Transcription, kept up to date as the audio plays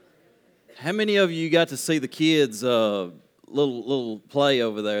How many of you got to see the kids' little play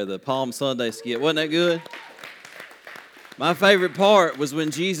over there, the Palm Sunday skit? Wasn't that good? My favorite part was when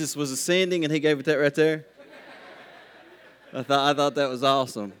Jesus was ascending and he gave it that right there. I thought that was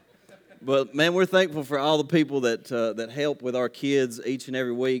awesome. But man, we're thankful for all the people that help with our kids each and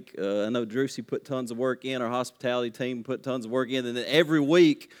every week. I know Drusy put tons of work in. Our hospitality team put tons of work in, and then every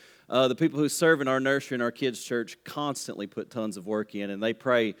week, the people who serve in our nursery and our kids' church constantly put tons of work in, and they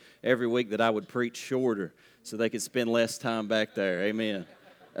pray every week that I would preach shorter so they could spend less time back there. Amen.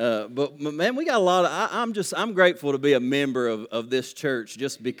 But man, we got a lot of. I'm grateful to be a member of this church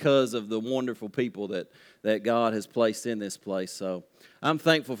just because of the wonderful people that God has placed in this place. So I'm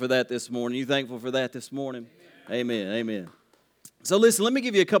thankful for that this morning. You thankful for that this morning? Amen. Amen. So listen, let me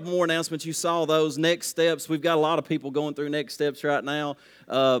give you a couple more announcements. You saw those next steps. We've got a lot of people going through next steps right now.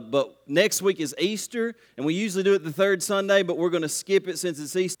 But next week is Easter, and we usually do it the third Sunday, but we're going to skip it since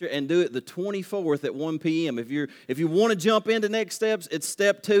it's Easter and do it the 24th at 1 p.m. If you want to jump into next steps, it's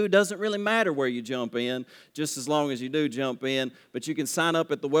step 2. Doesn't really matter where you jump in, just as long as you do jump in. But you can sign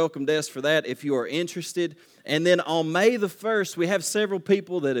up at the welcome desk for that if you are interested. And then on May the 1st, we have several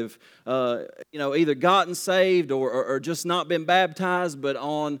people that have either gotten saved or just not been baptized. But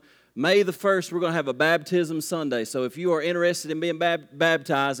on May the 1st, we're going to have a baptism Sunday. So if you are interested in being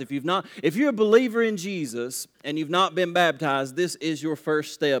baptized, if you're a believer in Jesus and you've not been baptized, this is your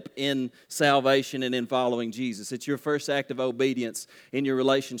first step in salvation and in following Jesus. It's your first act of obedience in your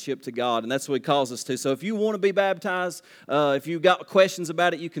relationship to God, and that's what He calls us to. So if you want to be baptized, if you've got questions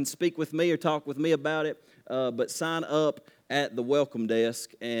about it, you can speak with me or talk with me about it. But sign up at the welcome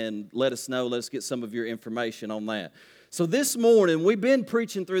desk and let us know. Let's get some of your information on that. So this morning, we've been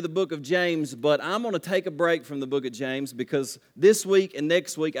preaching through the book of James, but I'm going to take a break from the book of James because this week and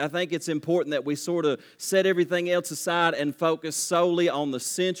next week, I think it's important that we sort of set everything else aside and focus solely on the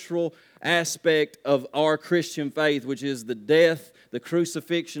central aspect of our Christian faith, which is the death, the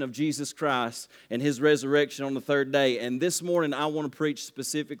crucifixion of Jesus Christ and His resurrection on the third day. And this morning, I want to preach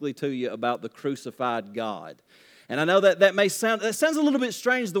specifically to you about the crucified God. And I know that sounds a little bit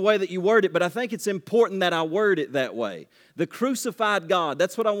strange the way that you word it, but I think it's important that I word it that way. The crucified God,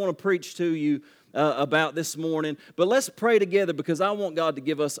 that's what I want to preach to you about this morning. But let's pray together because I want God to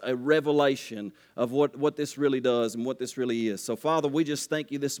give us a revelation of what this really does and what this really is. So Father, we just thank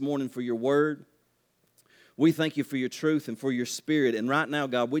you this morning for your word. We thank you for your truth and for your spirit. And right now,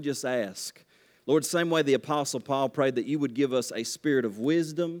 God, we just ask, Lord, same way the Apostle Paul prayed that you would give us a spirit of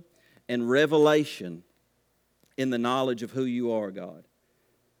wisdom and revelation in the knowledge of who you are, God.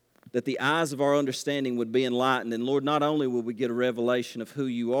 That the eyes of our understanding would be enlightened. And Lord, not only would we get a revelation of who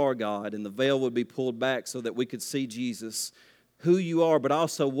you are, God, and the veil would be pulled back so that we could see Jesus, who you are, but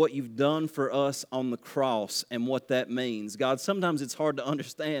also what you've done for us on the cross and what that means. God, sometimes it's hard to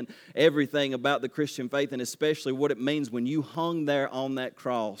understand everything about the Christian faith and especially what it means when you hung there on that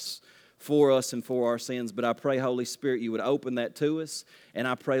cross for us and for our sins. But I pray, Holy Spirit, you would open that to us. And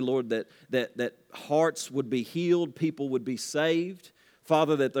I pray, Lord, that hearts would be healed, people would be saved.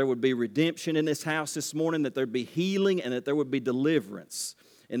 Father, that there would be redemption in this house this morning, that there would be healing, and that there would be deliverance.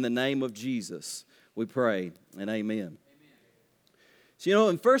 In the name of Jesus, we pray, and amen. So,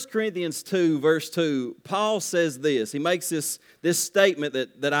 in 1 Corinthians 2, verse 2, Paul says this. He makes this statement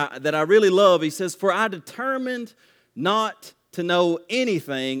that I really love. He says, "For I determined not to know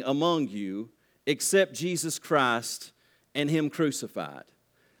anything among you except Jesus Christ and Him crucified."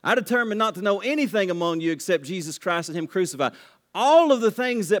 I determined not to know anything among you except Jesus Christ and Him crucified. All of the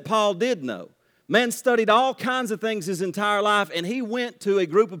things that Paul did know. Man studied all kinds of things his entire life, and he went to a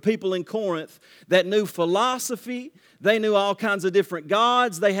group of people in Corinth that knew philosophy. They knew all kinds of different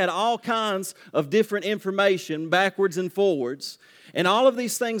gods. They had all kinds of different information backwards and forwards. And all of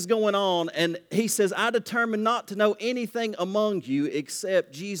these things going on, and he says, I determined not to know anything among you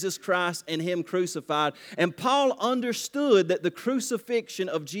except Jesus Christ and Him crucified. And Paul understood that the crucifixion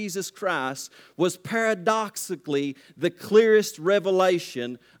of Jesus Christ was paradoxically the clearest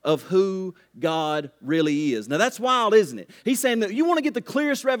revelation of who God really is. Now that's wild, isn't it? He's saying that you want to get the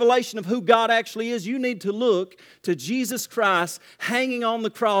clearest revelation of who God actually is, you need to look to Jesus Christ hanging on the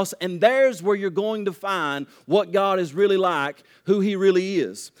cross, and there's where you're going to find what God is really like, who He really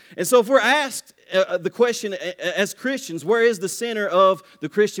is. And so if we're asked the question as Christians, where is the center of the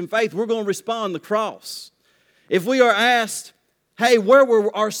Christian faith? We're going to respond the cross. If we are asked, hey, where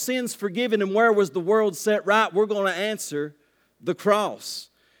were our sins forgiven and where was the world set right? We're going to answer the cross.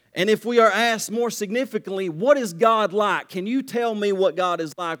 And if we are asked more significantly, what is God like? Can you tell me what God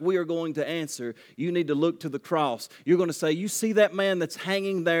is like? We are going to answer, you need to look to the cross. You're going to say, you see that man that's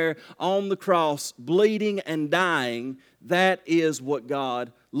hanging there on the cross, bleeding and dying? That is what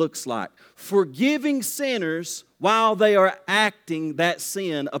God looks like. Forgiving sinners while they are acting that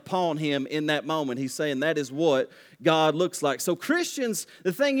sin upon Him in that moment. He's saying that is what God looks like. So Christians,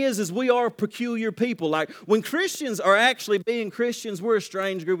 the thing is we are peculiar people. Like when Christians are actually being Christians, we're a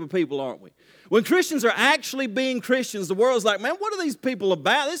strange group of people, aren't we? When Christians are actually being Christians, the world's like, man, what are these people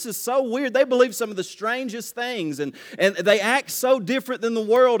about? This is so weird. They believe some of the strangest things, and they act so different than the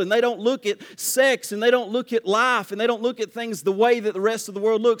world, and they don't look at sex, and they don't look at life, and they don't look at things the way that the rest of the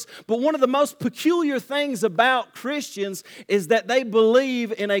world looks. But one of the most peculiar things about Christians is that they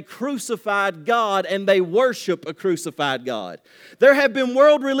believe in a crucified God, and they worship a crucified God. There have been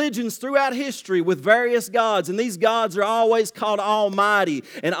world religions throughout history with various gods, and these gods are always called almighty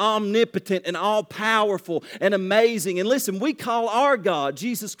and omnipotent and all-powerful and amazing. And listen, we call our God,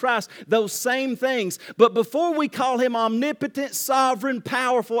 Jesus Christ, those same things. But before we call Him omnipotent, sovereign,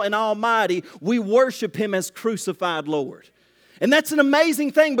 powerful, and almighty, we worship Him as crucified Lord. And that's an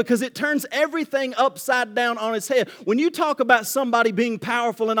amazing thing because it turns everything upside down on its head. When you talk about somebody being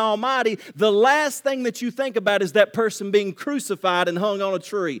powerful and almighty, the last thing that you think about is that person being crucified and hung on a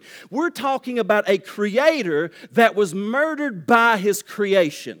tree. We're talking about a creator that was murdered by his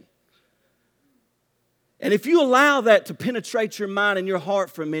creation. And if you allow that to penetrate your mind and your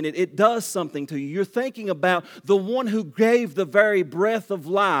heart for a minute, it does something to you. You're thinking about the one who gave the very breath of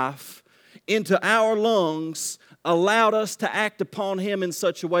life into our lungs, allowed us to act upon Him in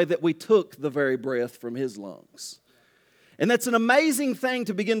such a way that we took the very breath from His lungs. And that's an amazing thing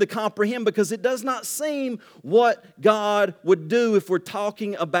to begin to comprehend because it does not seem what God would do if we're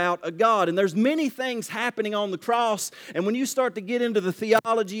talking about a God. And there's many things happening on the cross. And when you start to get into the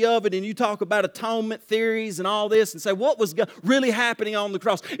theology of it and you talk about atonement theories and all this and say, what was really happening on the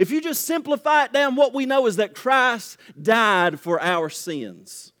cross? If you just simplify it down, what we know is that Christ died for our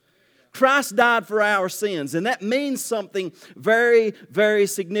sins. Christ died for our sins, and that means something very, very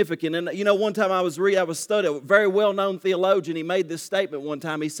significant. And you know, one time I was studying a very well-known theologian. He made this statement one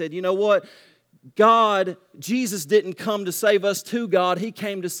time. He said, you know what? Jesus didn't come to save us to God. He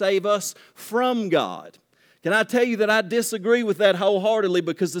came to save us from God. Can I tell you that I disagree with that wholeheartedly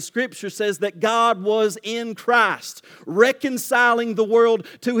because the Scripture says that God was in Christ, reconciling the world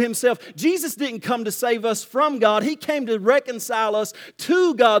to Himself. Jesus didn't come to save us from God. He came to reconcile us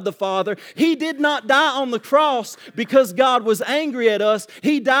to God the Father. He did not die on the cross because God was angry at us.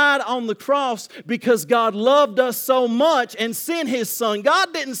 He died on the cross because God loved us so much and sent His Son.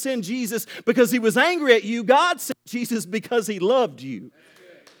 God didn't send Jesus because He was angry at you. God sent Jesus because He loved you.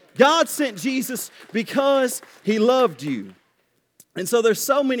 God sent Jesus because He loved you. And so there's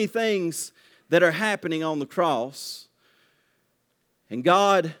so many things that are happening on the cross. And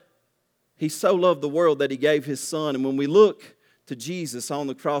God, He so loved the world that He gave His Son. And when we look to Jesus on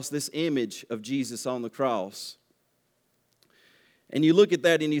the cross, this image of Jesus on the cross, and you look at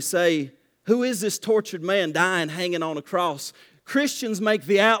that and you say, who is this tortured man dying, hanging on a cross? Christians make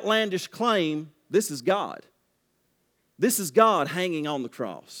the outlandish claim, this is God. This is God hanging on the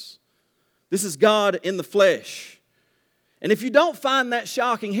cross. This is God in the flesh. And if you don't find that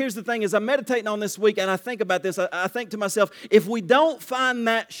shocking, here's the thing, as I'm meditating on this week and I think about this, I think to myself, if we don't find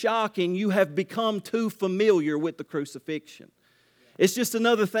that shocking, you have become too familiar with the crucifixion. It's just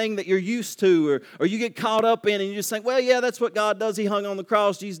another thing that you're used to or you get caught up in and you just think, well, yeah, that's what God does. He hung on the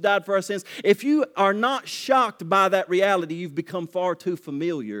cross. Jesus died for our sins. If you are not shocked by that reality, you've become far too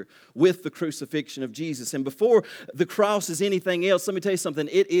familiar with the crucifixion of Jesus. And before the cross is anything else, let me tell you something.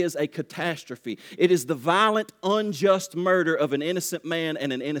 It is a catastrophe. It is the violent, unjust murder of an innocent man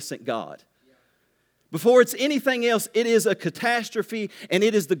and an innocent God. Before it's anything else, it is a catastrophe and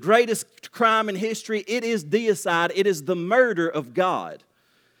it is the greatest crime in history. It is deicide. It is the murder of God.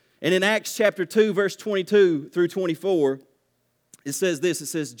 And in Acts chapter 2, verse 22 through 24, it says this. It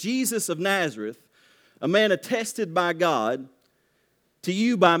says, Jesus of Nazareth, a man attested by God to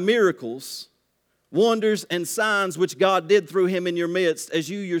you by miracles, wonders, and signs which God did through Him in your midst, as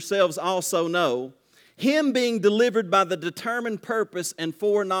you yourselves also know, Him being delivered by the determined purpose and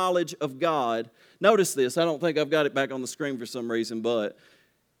foreknowledge of God. Notice this. I don't think I've got it back on the screen for some reason, but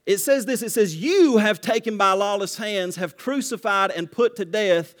it says this. It says, you have taken by lawless hands, have crucified and put to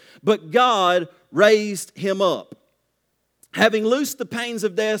death, but God raised Him up, having loosed the pains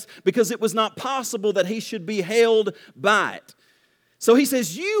of death, because it was not possible that He should be held by it. So He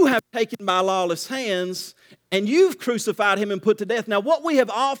says, you have taken by lawless hands, and you've crucified Him and put to death. Now, what we have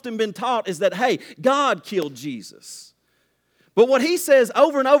often been taught is that, hey, God killed Jesus. But what He says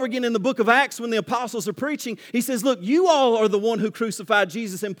over and over again in the book of Acts when the apostles are preaching, He says, look, you all are the one who crucified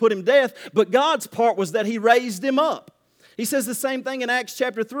Jesus and put Him to death, but God's part was that He raised Him up. He says the same thing in Acts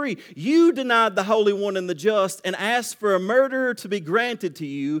chapter 3. You denied the Holy One and the just and asked for a murderer to be granted to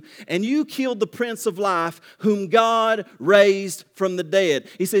you, and you killed the Prince of Life, whom God raised from the dead.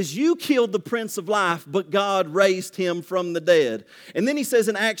 He says, you killed the Prince of Life, but God raised him from the dead. And then he says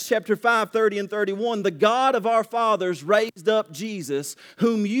in Acts chapter 5, 30 and 31, the God of our fathers raised up Jesus,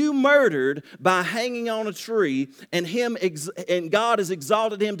 whom you murdered by hanging on a tree, and God has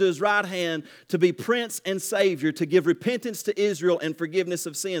exalted him to his right hand to be Prince and Savior, to give repentance to Israel and forgiveness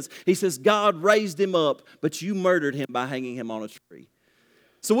of sins. He says, God raised him up, but you murdered him by hanging him on a tree.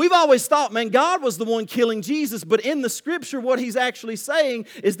 So we've always thought, man, God was the one killing Jesus, but in the scripture, what he's actually saying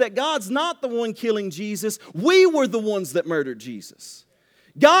is that God's not the one killing Jesus. We were the ones that murdered Jesus.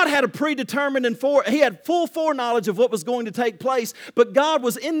 God had a predetermined he had full foreknowledge of what was going to take place, but God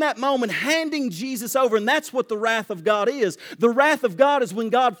was in that moment handing Jesus over, and that's what the wrath of God is. The wrath of God is when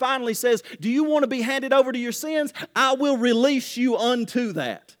God finally says, do you want to be handed over to your sins? I will release you unto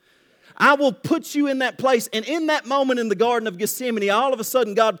that. I will put you in that place. And in that moment in the Garden of Gethsemane, all of a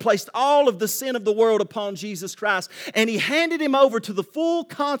sudden God placed all of the sin of the world upon Jesus Christ. And he handed him over to the full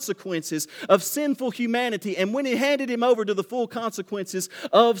consequences of sinful humanity. And when he handed him over to the full consequences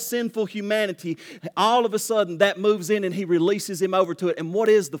of sinful humanity, all of a sudden that moves in and he releases him over to it. And what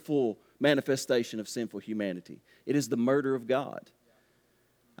is the full manifestation of sinful humanity? It is the murder of God.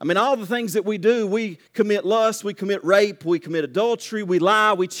 I mean, all the things that we do, we commit lust, we commit rape, we commit adultery, we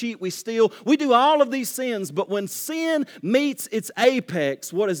lie, we cheat, we steal. We do all of these sins, but when sin meets its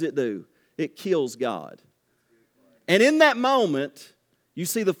apex, what does it do? It kills God. And in that moment, you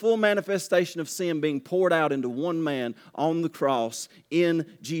see the full manifestation of sin being poured out into one man on the cross in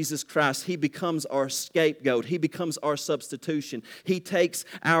Jesus Christ. He becomes our scapegoat. He becomes our substitution. He takes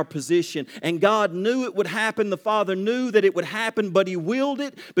our position. And God knew it would happen. The Father knew that it would happen, but He willed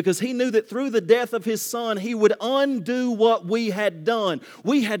it because He knew that through the death of His Son, He would undo what we had done.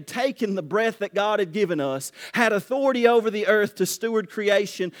 We had taken the breath that God had given us, had authority over the earth to steward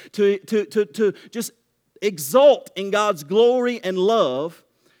creation, to just exult in God's glory and love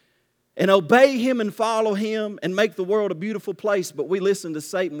and obey Him and follow Him and make the world a beautiful place. But we listened to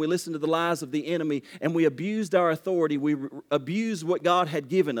Satan, we listened to the lies of the enemy, and we abused our authority. We abused what God had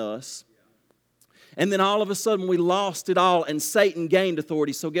given us. And then all of a sudden we lost it all and Satan gained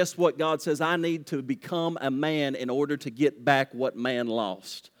authority. So guess what? God says, I need to become a man in order to get back what man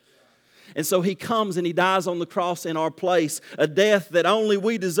lost. And so He comes and He dies on the cross in our place, a death that only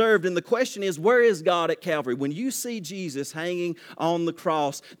we deserved. And the question is, where is God at Calvary? When you see Jesus hanging on the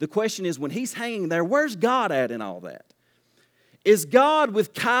cross, the question is, when He's hanging there, where's God at in all that? Is God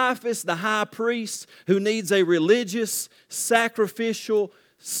with Caiaphas, the high priest, who needs a religious, sacrificial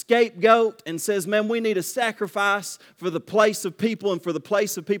scapegoat and says, man, we need a sacrifice for the place of people and for the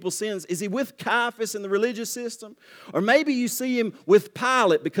place of people's sins? Is He with Caiaphas in the religious system? Or maybe you see Him with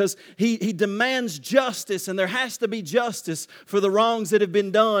Pilate because he demands justice, and there has to be justice for the wrongs that have been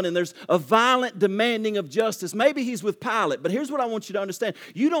done, and there's a violent demanding of justice. Maybe He's with Pilate, but here's what I want you to understand.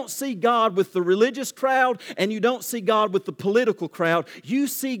 You don't see God with the religious crowd, and you don't see God with the political crowd. You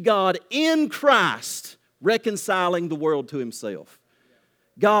see God in Christ reconciling the world to Himself.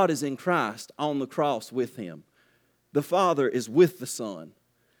 God is in Christ on the cross with Him. The Father is with the Son.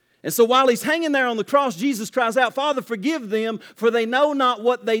 And so while He's hanging there on the cross, Jesus cries out, Father, forgive them, for they know not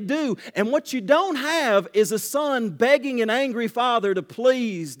what they do. And what you don't have is a son begging an angry father to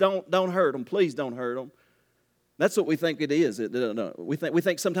please don't hurt them. Please don't hurt them. That's what we think it is. We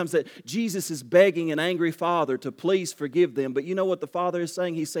think sometimes that Jesus is begging an angry father to please forgive them. But you know what the Father is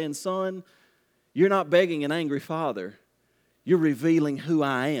saying? He's saying, son, you're not begging an angry father. You're revealing who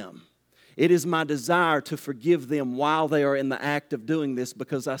I am. It is my desire to forgive them while they are in the act of doing this,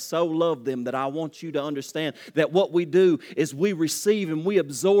 because I so love them that I want you to understand that what we do is we receive and we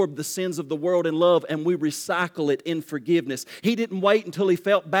absorb the sins of the world in love, and we recycle it in forgiveness. He didn't wait until He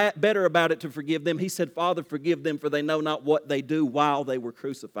felt better about it to forgive them. He said, Father, forgive them, for they know not what they do, while they were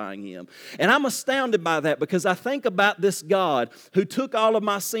crucifying Him. And I'm astounded by that, because I think about this God who took all of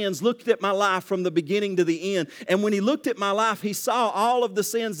my sins, looked at my life from the beginning to the end, and when He looked at my life, He saw all of the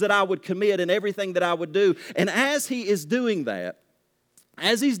sins that I would commit and everything that I would do. And as He is doing that,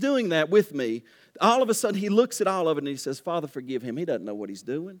 as He's doing that with me, all of a sudden He looks at all of it and He says, Father, forgive him. He doesn't know what he's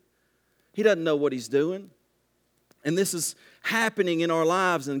doing. He doesn't know what he's doing. And this is happening in our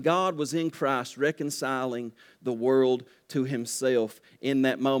lives, and God was in Christ reconciling the world to Himself in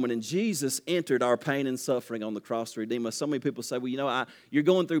that moment. And Jesus entered our pain and suffering on the cross to redeem us. So many people say, well, you're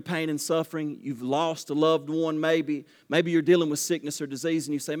going through pain and suffering. You've lost a loved one maybe. Maybe you're dealing with sickness or disease,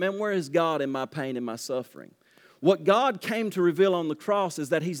 and you say, man, where is God in my pain and my suffering? What God came to reveal on the cross is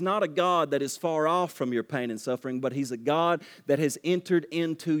that He's not a God that is far off from your pain and suffering, but He's a God that has entered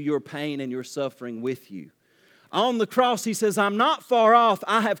into your pain and your suffering with you. On the cross, He says, I'm not far off.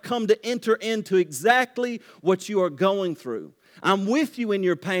 I have come to enter into exactly what you are going through. I'm with you in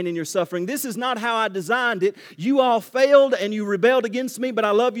your pain and your suffering. This is not how I designed it. You all failed and you rebelled against me, but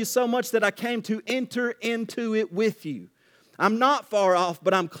I love you so much that I came to enter into it with you. I'm not far off,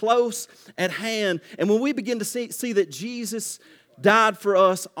 but I'm close at hand. And when we begin to see that Jesus died for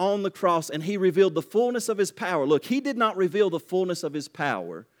us on the cross and He revealed the fullness of His power. Look, He did not reveal the fullness of His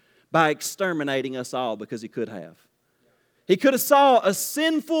power by exterminating us all, because He could have. He could have saw a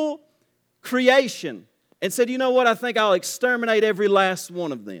sinful creation and said, you know what, I think I'll exterminate every last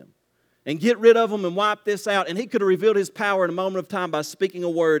one of them and get rid of them and wipe this out. And He could have revealed His power in a moment of time by speaking a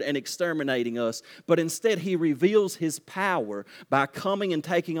word and exterminating us. But instead, He reveals His power by coming and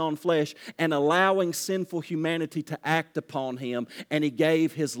taking on flesh and allowing sinful humanity to act upon Him. And He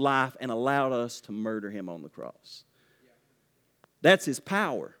gave His life and allowed us to murder Him on the cross. That's His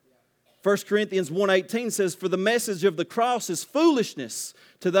power. 1 Corinthians 1:18 says, for the message of the cross is foolishness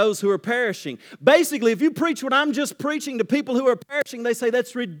to those who are perishing. Basically, if you preach what I'm just preaching to people who are perishing, they say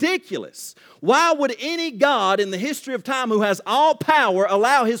that's ridiculous. Why would any God in the history of time who has all power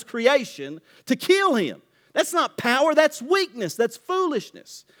allow His creation to kill Him? That's not power, that's weakness, that's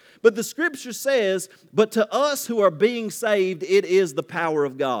foolishness. But the Scripture says, but to us who are being saved, it is the power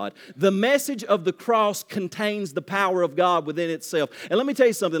of God. The message of the cross contains the power of God within itself. And let me tell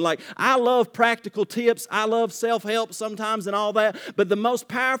you something, like, I love practical tips, I love self-help sometimes and all that, but the most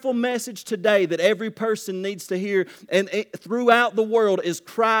powerful message today that every person needs to hear and throughout the world is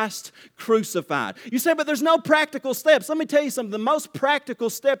Christ crucified. You say, but there's no practical steps. Let me tell you something, the most practical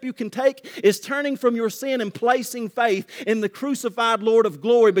step you can take is turning from your sin and placing faith in the crucified Lord of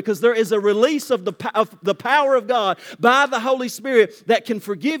glory, because there is a release of the power of God by the Holy Spirit that can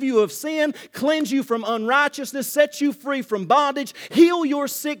forgive you of sin, cleanse you from unrighteousness, set you free from bondage, heal your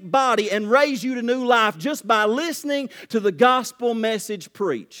sick body, and raise you to new life just by listening to the gospel message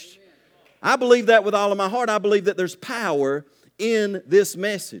preached. I believe that with all of my heart. I believe that there's power in this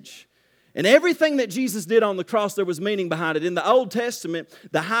message. And everything that Jesus did on the cross, there was meaning behind it. In the Old Testament,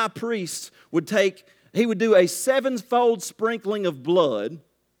 the high priest would do a sevenfold sprinkling of blood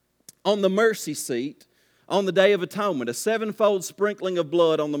on the mercy seat on the Day of Atonement, a sevenfold sprinkling of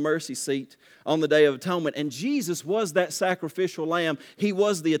blood on the mercy seat on the Day of Atonement. And Jesus was that sacrificial lamb. He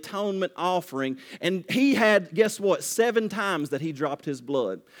was the atonement offering. And He had, guess what, 7 times that He dropped His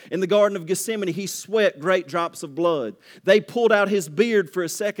blood. In the Garden of Gethsemane, He sweat great drops of blood. They pulled out His beard for a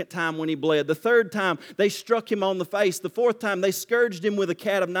second time when He bled. The 3rd time, they struck Him on the face. The 4th time, they scourged Him with a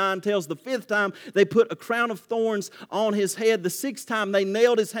cat of 9 tails. The 5th time, they put a crown of thorns on His head. The 6th time, they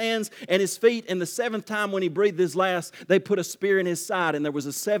nailed His hands and His feet. And the 7th time, when He breathed His last, they put a spear in His side. And there was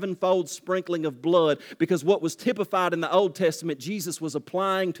a sevenfold sprinkling of blood, because what was typified in the Old Testament, Jesus was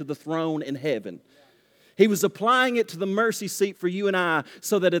applying to the throne in heaven. He was applying it to the mercy seat for you and I,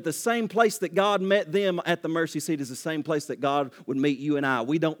 so that at the same place that God met them at the mercy seat is the same place that God would meet you and I.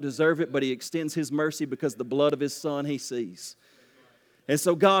 We don't deserve it, but He extends His mercy because the blood of His Son He sees. And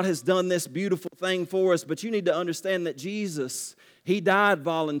so God has done this beautiful thing for us, but you need to understand that Jesus, He died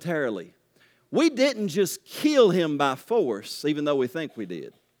voluntarily. We didn't just kill Him by force, even though we think we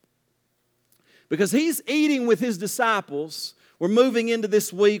did. Because He's eating with His disciples. We're moving into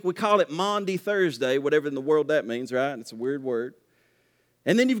this week. We call it Maundy Thursday, whatever in the world that means, right? It's a weird word.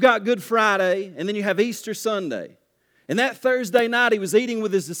 And then you've got Good Friday, and then you have Easter Sunday. And that Thursday night, He was eating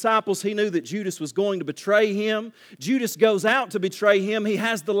with His disciples. He knew that Judas was going to betray Him. Judas goes out to betray Him. He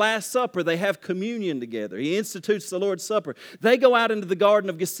has the Last Supper. They have communion together. He institutes the Lord's Supper. They go out into the Garden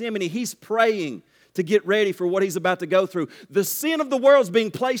of Gethsemane. He's praying to get ready for what He's about to go through. The sin of the world is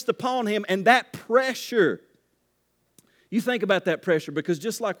being placed upon Him, and that pressure. You think about that pressure, because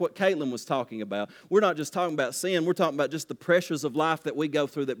just like what Caitlin was talking about, we're not just talking about sin, we're talking about just the pressures of life that we go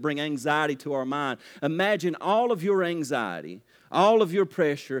through that bring anxiety to our mind. Imagine all of your anxiety, all of your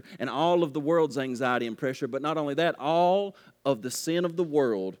pressure, and all of the world's anxiety and pressure, but not only that, all of the sin of the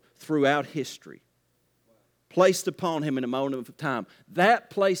world throughout history placed upon Him in a moment of time. That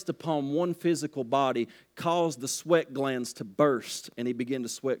placed upon one physical body caused the sweat glands to burst, and He began to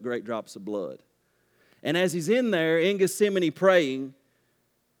sweat great drops of blood. And as He's in there in Gethsemane praying,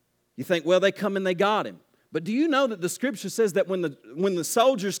 you think, well, they come and they got Him. But do you know that the Scripture says that when the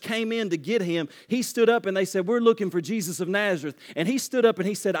soldiers came in to get Him, He stood up and they said, we're looking for Jesus of Nazareth. And He stood up and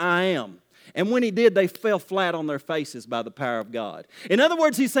He said, I am. And when He did, they fell flat on their faces by the power of God. In other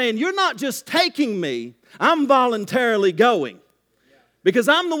words, He's saying, you're not just taking me, I'm voluntarily going. Because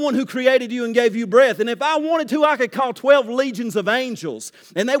I'm the one who created you and gave you breath. And if I wanted to, I could call 12 legions of angels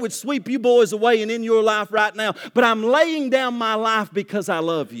and they would sweep you boys away and in your life right now. But I'm laying down my life because I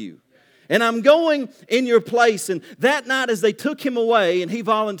love you. And I'm going in your place. And that night as they took him away and he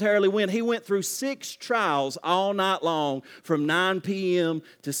voluntarily went, he went through 6 trials all night long from 9 p.m.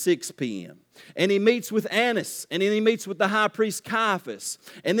 to 6 p.m. And he meets with Annas, and then he meets with the high priest Caiaphas.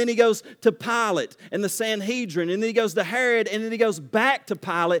 And then he goes to Pilate and the Sanhedrin, and then he goes to Herod, and then he goes back to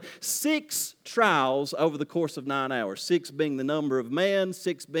Pilate. 6 trials over the course of 9 hours, 6 being the number of man,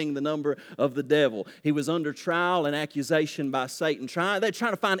 6 being the number of the devil. He was under trial and accusation by Satan. They're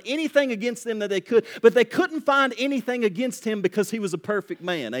trying to find anything against him that they could, but they couldn't find anything against him because he was a perfect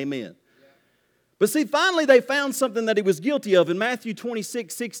man. Amen. But see, finally they found something that he was guilty of. In Matthew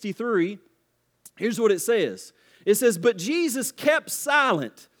 26:63, here's what it says. It says, "But Jesus kept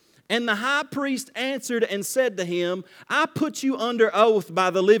silent, and the high priest answered and said to him, I put you under oath by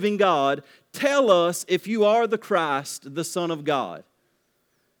the living God. Tell us if you are the Christ, the Son of God."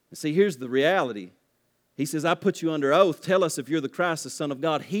 And see, here's the reality. He says, I put you under oath. Tell us if you're the Christ, the Son of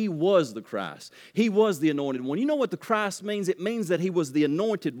God. He was the Christ. He was the anointed one. You know what the Christ means? It means that he was the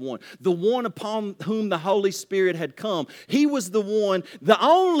anointed one, the one upon whom the Holy Spirit had come. He was the one, the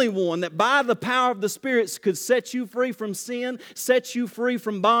only one that by the power of the Spirit could set you free from sin, set you free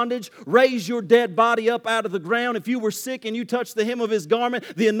from bondage, raise your dead body up out of the ground. If you were sick and you touched the hem of his garment,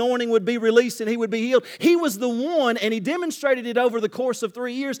 the anointing would be released and he would be healed. He was the one, and he demonstrated it over the course of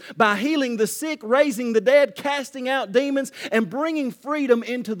 3 years by healing the sick, raising the dead, casting out demons, and bringing freedom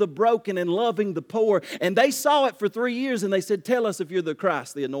into the broken and loving the poor. And they saw it for 3 years and they said, tell us if you're the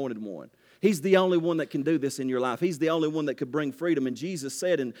Christ, the anointed one. He's the only one that can do this in your life. He's the only one that could bring freedom. And Jesus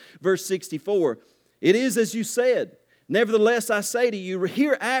said in verse 64, "It is as you said. Nevertheless, I say to you,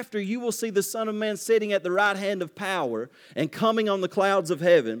 hereafter you will see the Son of Man sitting at the right hand of power and coming on the clouds of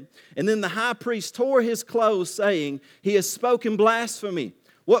heaven." And then the high priest tore his clothes, saying, "He has spoken blasphemy.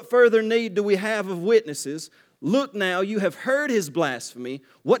 What further need do we have of witnesses? Look now, you have heard his blasphemy.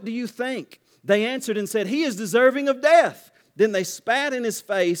 What do you think?" They answered and said, "He is deserving of death." Then they spat in his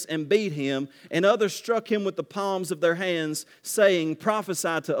face and beat him, and others struck him with the palms of their hands, saying,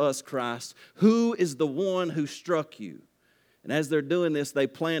 "Prophesy to us, Christ, who is the one who struck you?" And as they're doing this, they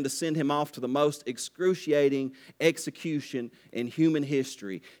plan to send him off to the most excruciating execution in human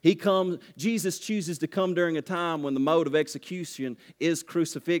history. Jesus chooses to come during a time when the mode of execution is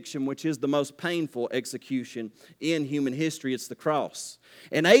crucifixion, which is the most painful execution in human history. It's the cross.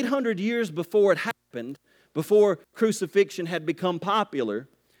 And 800 years before it happened, before crucifixion had become popular,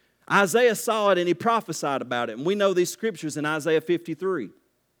 Isaiah saw it and he prophesied about it. And we know these scriptures in Isaiah 53.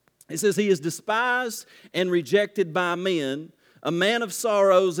 It says, "He is despised and rejected by men, a man of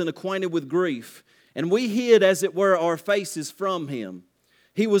sorrows and acquainted with grief. And we hid, as it were, our faces from him.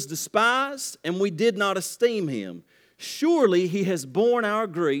 He was despised, and we did not esteem him. Surely he has borne our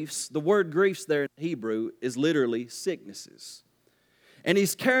griefs." The word griefs there in Hebrew is literally sicknesses. "And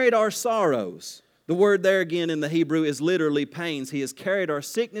he's carried our sorrows." The word there again in the Hebrew is literally pains. He has carried our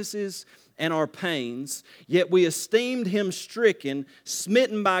sicknesses and our pains, yet we esteemed him stricken,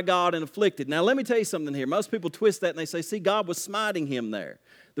 smitten by God, and afflicted. Now let me tell you something here. Most people twist that and they say, see, God was smiting him there.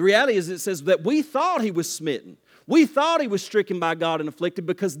 The reality is it says that we thought he was smitten. We thought he was stricken by God and afflicted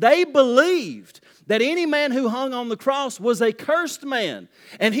because they believed that any man who hung on the cross was a cursed man.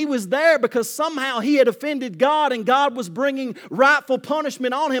 And he was there because somehow he had offended God and God was bringing rightful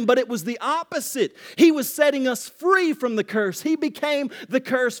punishment on him. But it was the opposite. He was setting us free from the curse. He became the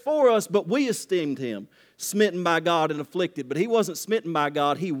curse for us, but we esteemed him smitten by God and afflicted. But he wasn't smitten by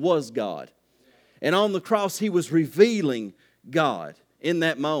God, he was God. And on the cross he was revealing God in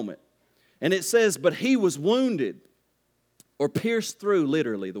that moment. And it says, "But he was wounded," or pierced through,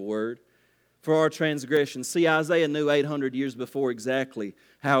 literally the word, "for our transgressions." See, Isaiah knew 800 years before exactly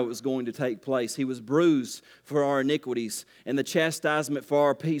how it was going to take place. He was bruised for our iniquities, and the chastisement for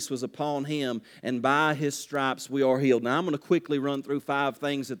our peace was upon him, and by his stripes we are healed. Now I'm going to quickly run through 5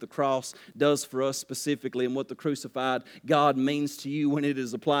 things that the cross does for us specifically and what the crucified God means to you when it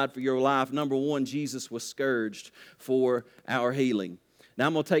is applied for your life. Number 1, Jesus was scourged for our healing. Now,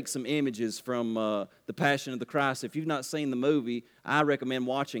 I'm going to take some images from The Passion of the Christ. If you've not seen the movie, I recommend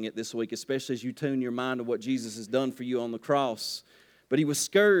watching it this week, especially as you tune your mind to what Jesus has done for you on the cross. But he was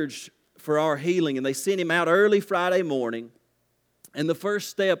scourged for our healing, and they sent him out early Friday morning. And the first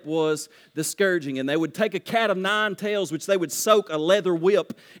step was the scourging. And they would take a cat of nine tails, which they would soak a leather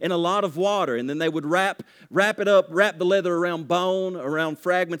whip in a lot of water. And then they would wrap the leather around bone, around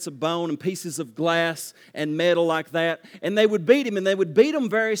fragments of bone and pieces of glass and metal like that. And they would beat him, and they would beat him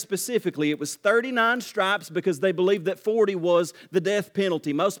very specifically. It was 39 stripes because they believed that 40 was the death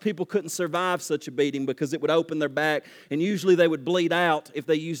penalty. Most people couldn't survive such a beating because it would open their back. And usually they would bleed out if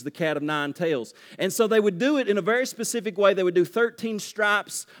they used the cat of nine tails. And so they would do it in a very specific way. They would do 13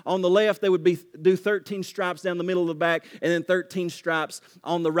 stripes on the left. They would do 13 stripes down the middle of the back, and then 13 stripes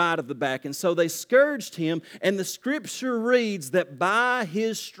on the right of the back. And so they scourged him, and the scripture reads that by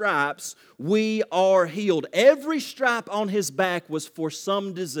his stripes we are healed. Every stripe on his back was for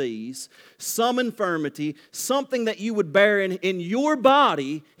some disease, some infirmity, something that you would bear in your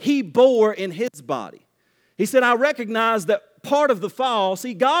body, he bore in his body. He said, I recognize that part of the fall,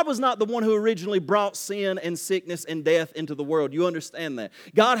 see, God was not the one who originally brought sin and sickness and death into the world. You understand that.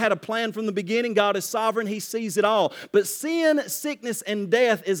 God had a plan from the beginning. God is sovereign. He sees it all. But sin, sickness, and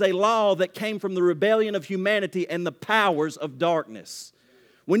death is a law that came from the rebellion of humanity and the powers of darkness.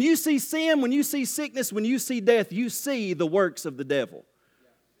 When you see sin, when you see sickness, when you see death, you see the works of the devil.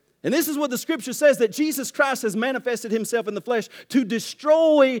 And this is what the scripture says, that Jesus Christ has manifested himself in the flesh to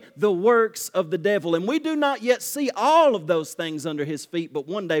destroy the works of the devil. And we do not yet see all of those things under his feet, but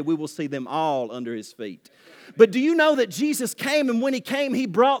one day we will see them all under his feet. But do you know that Jesus came, and when he came, he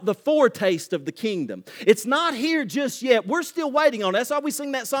brought the foretaste of the kingdom. It's not here just yet. We're still waiting on it. That's why we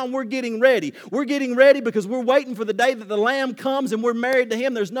sing that song, We're Getting Ready. We're getting ready because we're waiting for the day that the Lamb comes and we're married to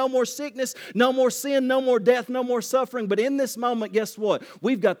him. There's no more sickness, no more sin, no more death, no more suffering. But in this moment, guess what?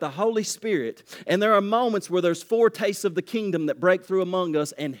 We've got the Holy Spirit, and there are moments where there's foretastes of the kingdom that break through among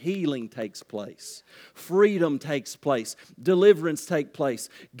us, and healing takes place. Freedom takes place. Deliverance takes place.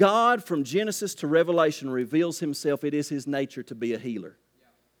 God, from Genesis to Revelation, reveals himself. It is his nature to be a healer.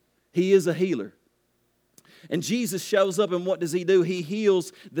 He is a healer. And Jesus shows up, and what does he do? He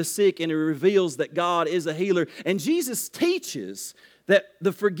heals the sick, and he reveals that God is a healer. And Jesus teaches that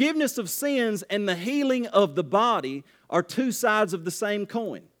the forgiveness of sins and the healing of the body are two sides of the same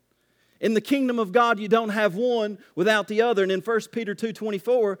coin. In the kingdom of God, you don't have one without the other. And in 1 Peter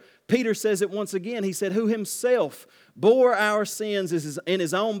 2:24, Peter says it once again. He said, who himself bore our sins in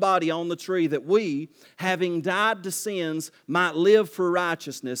his own body on the tree, that we, having died to sins, might live for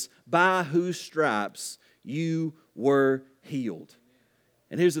righteousness, by whose stripes you were healed.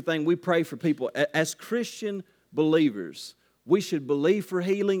 And here's the thing, we pray for people. As Christian believers, we should believe for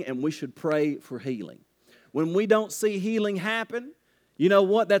healing, and we should pray for healing. When we don't see healing happen, you know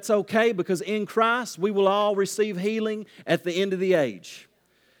what? That's okay, because in Christ we will all receive healing at the end of the age.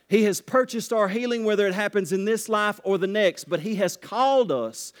 He has purchased our healing, whether it happens in this life or the next, but He has called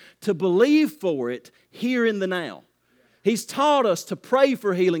us to believe for it here in the now. He's taught us to pray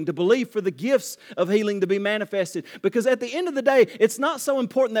for healing, to believe for the gifts of healing to be manifested. Because at the end of the day, it's not so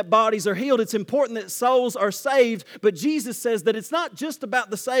important that bodies are healed. It's important that souls are saved. But Jesus says that it's not just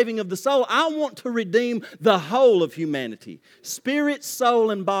about the saving of the soul. I want to redeem the whole of humanity, spirit, soul,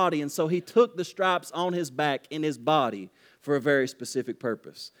 and body. And so He took the stripes on His back in His body for a very specific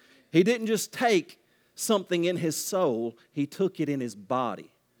purpose. He didn't just take something in His soul. He took it in His body.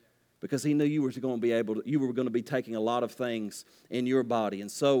 Because He knew you were going to be taking a lot of things in your body.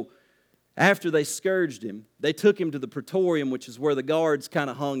 And so after they scourged Him, they took Him to the praetorium, which is where the guards kind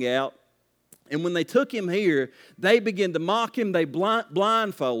of hung out. And when they took Him here, they began to mock Him. They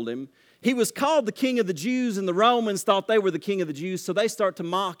blindfold Him. He was called the King of the Jews, and the Romans thought they were the King of the Jews, so they start to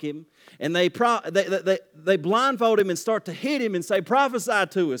mock Him. And they blindfold Him and start to hit Him and say, prophesy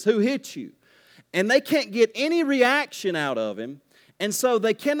to us, who hit you? And they can't get any reaction out of Him. And so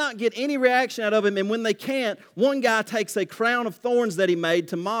they cannot get any reaction out of Him. And when they can't, one guy takes a crown of thorns that he made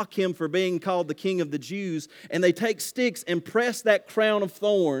to mock Him for being called the King of the Jews. And they take sticks and press that crown of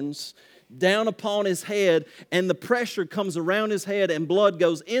thorns down upon His head. And the pressure comes around His head, and blood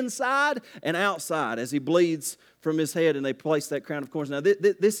goes inside and outside as He bleeds from His head. And they place that crown of thorns. Now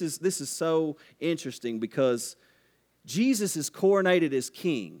this is so interesting, because Jesus is coronated as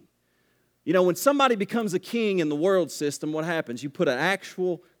king. You know, when somebody becomes a king in the world system, what happens? You put an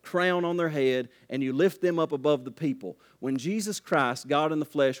actual crown on their head and you lift them up above the people. When Jesus Christ, God in the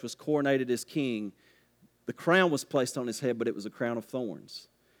flesh, was coronated as king, the crown was placed on His head, but it was a crown of thorns.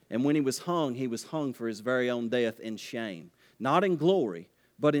 And when He was hung for His very own death in shame. Not in glory,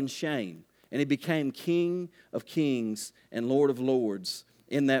 but in shame. And He became King of kings and Lord of lords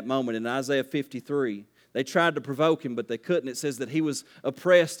in that moment. In Isaiah 53, they tried to provoke Him, but they couldn't. It says that He was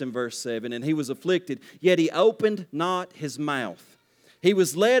oppressed in verse 7, and He was afflicted, yet He opened not His mouth. He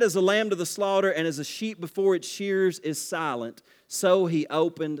was led as a lamb to the slaughter, and as a sheep before its shears is silent, so he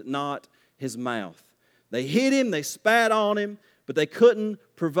opened not his mouth. They hit him, they spat on him, but they couldn't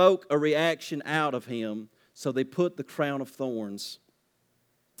provoke a reaction out of him, so they put the crown of thorns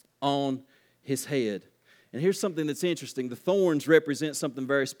on his head. And here's something that's interesting. The thorns represent something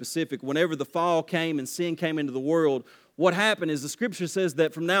very specific. Whenever the fall came and sin came into the world, what happened is the Scripture says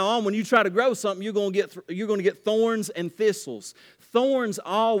that from now on, when you try to grow something, you're going to get thorns and thistles. Thorns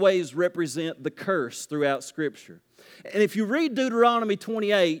always represent the curse throughout Scripture. And if you read Deuteronomy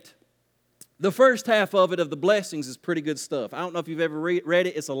 28, the first half of it, of the blessings, is pretty good stuff. I don't know if you've ever read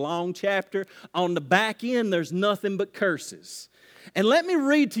it. It's a long chapter. On the back end, there's nothing but curses. And let me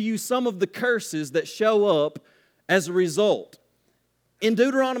read to you some of the curses that show up as a result. In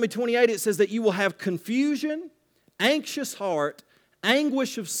Deuteronomy 28, it says that you will have confusion, anxious heart,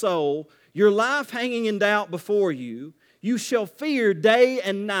 anguish of soul, your life hanging in doubt before you. You shall fear day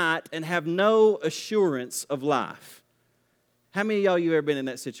and night and have no assurance of life. How many of y'all you ever been in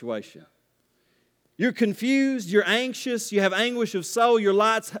that situation? You're confused, you're anxious, you have anguish of soul, your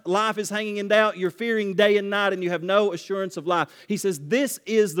life is hanging in doubt, you're fearing day and night, and you have no assurance of life. He says this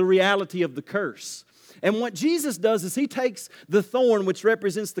is the reality of the curse. And what Jesus does is He takes the thorn, which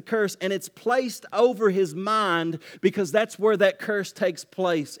represents the curse, and it's placed over His mind, because that's where that curse takes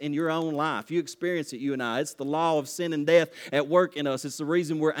place in your own life. You experience it, you and I. It's the law of sin and death at work in us. It's the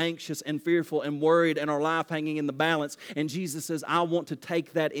reason we're anxious and fearful and worried and our life hanging in the balance. And Jesus says, I want to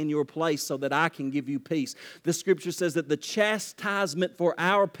take that in your place so that I can give you peace. The Scripture says that the chastisement for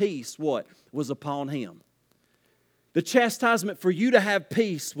our peace, what? Was upon Him. The chastisement for you to have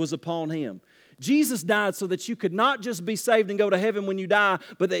peace was upon Him. Jesus died so that you could not just be saved and go to heaven when you die,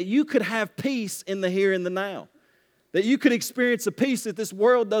 but that you could have peace in the here and the now. That you could experience a peace that this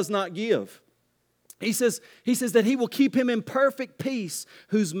world does not give. He says that He will keep him in perfect peace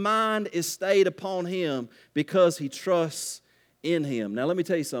whose mind is stayed upon Him because he trusts in Him. Now let me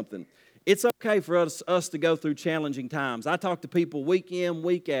tell you something. It's okay for us to go through challenging times. I talk to people week in,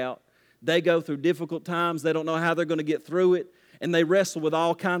 week out. They go through difficult times. They don't know how they're going to get through it. And they wrestle with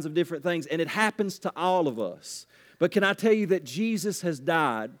all kinds of different things. And it happens to all of us. But can I tell you that Jesus has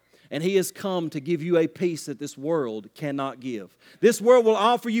died and He has come to give you a peace that this world cannot give. This world will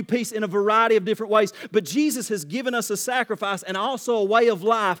offer you peace in a variety of different ways. But Jesus has given us a sacrifice and also a way of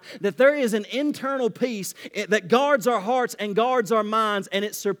life that there is an internal peace that guards our hearts and guards our minds, and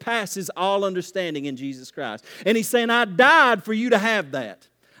it surpasses all understanding in Jesus Christ. And He's saying, I died for you to have that.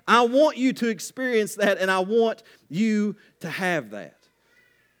 I want you to experience that, and I want you to have that.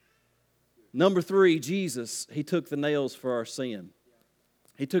 Number 3, Jesus, He took the nails for our sin.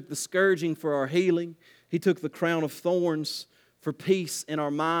 He took the scourging for our healing. He took the crown of thorns for peace in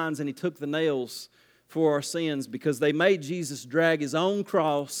our minds, and He took the nails for our sins, because they made Jesus drag His own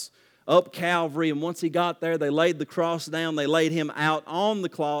cross up Calvary, and once He got there, they laid the cross down. They laid Him out on the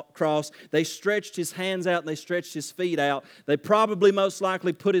cross. They stretched His hands out and they stretched His feet out. They probably most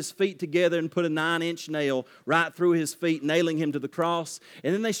likely put His feet together and put a 9-inch nail right through His feet, nailing Him to the cross.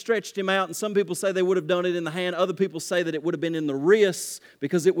 And then they stretched Him out, and some people say they would have done it in the hand. Other people say that it would have been in the wrists,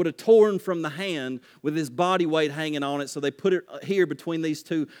 because it would have torn from the hand with His body weight hanging on it. So they put it here between these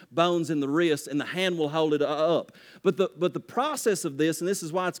two bones in the wrist, and the hand will hold it up. But the process of this, and this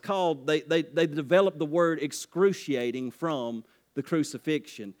is why it's called, they developed the word excruciating from the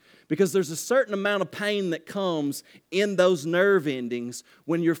crucifixion. Because there's a certain amount of pain that comes in those nerve endings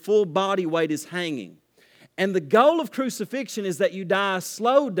when your full body weight is hanging. And the goal of crucifixion is that you die a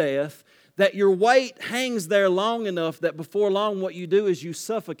slow death, that your weight hangs there long enough that before long what you do is you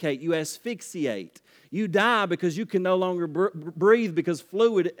suffocate, you asphyxiate. You die because you can no longer breathe, because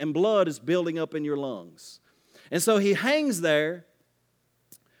fluid and blood is building up in your lungs. And so He hangs there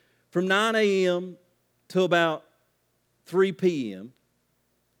from 9 a.m. to about 3 p.m.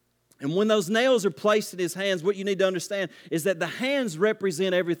 And when those nails are placed in His hands, what you need to understand is that the hands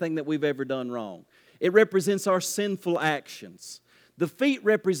represent everything that we've ever done wrong. It represents our sinful actions. The feet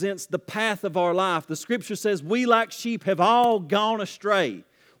represents the path of our life. The Scripture says we like sheep have all gone astray.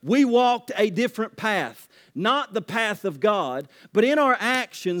 We walked a different path, not the path of God, but in our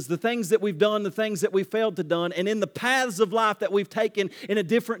actions, the things that we've done, the things that we failed to done, and in the paths of life that we've taken in a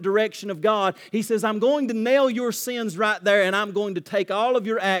different direction of God. He says, I'm going to nail your sins right there, and I'm going to take all of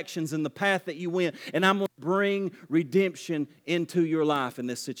your actions in the path that you went, and I'm going to bring redemption into your life in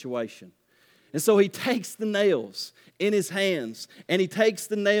this situation. And so He takes the nails in His hands, and He takes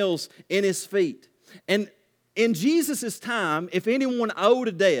the nails in His feet. And in Jesus' time, if anyone owed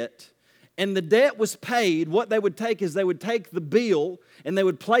a debt and the debt was paid, what they would take is they would take the bill and they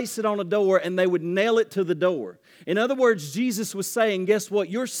would place it on a door and they would nail it to the door. In other words, Jesus was saying, guess what?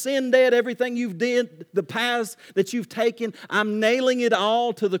 Your sin debt, everything you've did, the paths that you've taken, I'm nailing it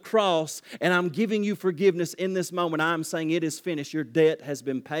all to the cross and I'm giving you forgiveness in this moment. I'm saying it is finished. Your debt has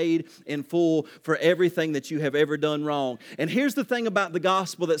been paid in full for everything that you have ever done wrong. And here's the thing about the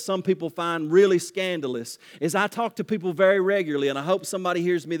gospel that some people find really scandalous is I talk to people very regularly, and I hope somebody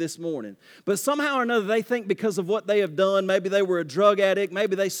hears me this morning. But somehow or another, they think because of what they have done, maybe they were a drug addict,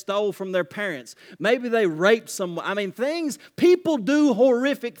 maybe they stole from their parents, maybe they raped someone. People do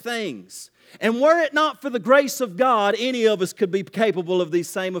horrific things. And were it not for the grace of God, any of us could be capable of these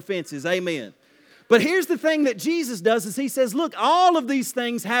same offenses. Amen. But here's the thing that Jesus does is He says, look, all of these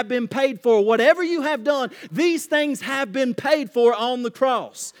things have been paid for. Whatever you have done, these things have been paid for on the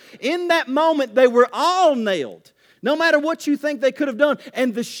cross. In that moment, they were all nailed. No matter what you think they could have done.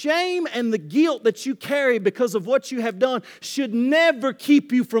 And the shame and the guilt that you carry because of what you have done should never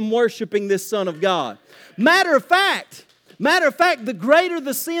keep you from worshiping this Son of God. Matter of fact, the greater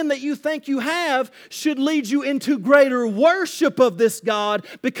the sin that you think you have should lead you into greater worship of this God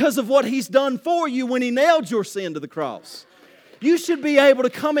because of what He's done for you when He nailed your sin to the cross. You should be able to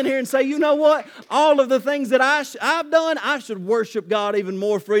come in here and say, you know what? All of the things that I've done, I should worship God even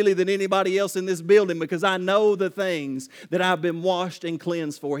more freely than anybody else in this building because I know the things that I've been washed and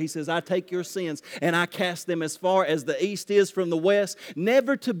cleansed for. He says, I take your sins and I cast them as far as the east is from the west,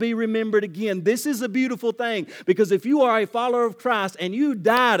 never to be remembered again. This is a beautiful thing because if you are a follower of Christ and you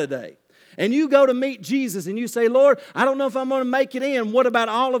die today, and you go to meet Jesus and you say, Lord, I don't know if I'm going to make it in. What about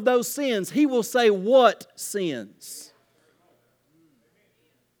all of those sins? He will say, what sins?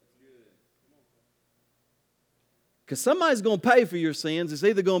 Because somebody's going to pay for your sins. It's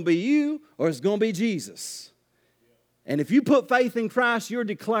either going to be you or it's going to be Jesus. And if you put faith in Christ, you're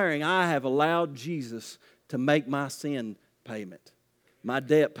declaring, I have allowed Jesus to make my sin payment, my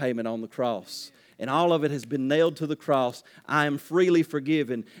debt payment on the cross. And all of it has been nailed to the cross. I am freely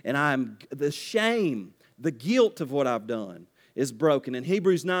forgiven. And the shame, the guilt of what I've done is broken. In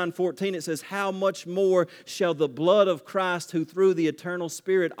Hebrews 9:14 it says, how much more shall the blood of Christ, who through the eternal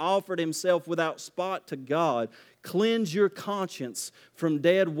Spirit offered Himself without spot to God, cleanse your conscience from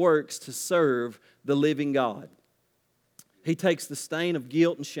dead works to serve the living God. He takes the stain of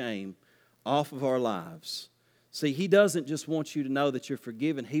guilt and shame off of our lives. See, He doesn't just want you to know that you're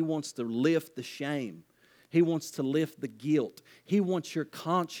forgiven. He wants to lift the shame. He wants to lift the guilt. He wants your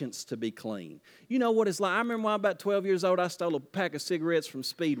conscience to be clean. You know what it's like? I remember when I was about 12 years old, I stole a pack of cigarettes from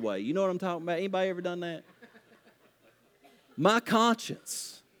Speedway. You know what I'm talking about? Anybody ever done that? My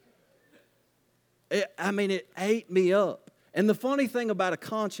conscience. It ate me up. And the funny thing about a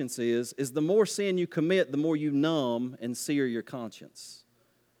conscience is the more sin you commit, the more you numb and sear your conscience.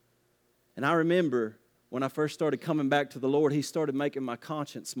 And I remember when I first started coming back to the Lord, He started making my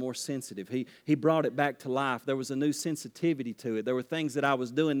conscience more sensitive. He brought it back to life. There was a new sensitivity to it. There were things that I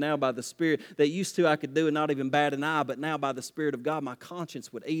was doing now by the Spirit that used to I could do and not even bat an eye, but now by the Spirit of God, my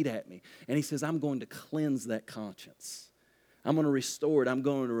conscience would eat at me. And He says, I'm going to cleanse that conscience. I'm going to restore it. I'm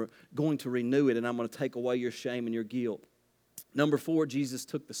going to renew it, and I'm going to take away your shame and your guilt. Number 4, Jesus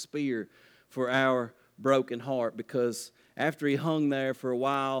took the spear for our broken heart because after He hung there for a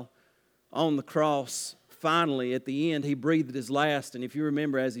while on the cross, finally, at the end, He breathed His last. And if you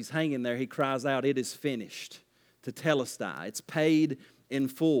remember, as He's hanging there, He cries out, it is finished, tetelestai. It's paid in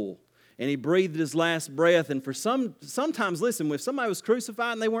full. And He breathed His last breath. And for sometimes, listen, if somebody was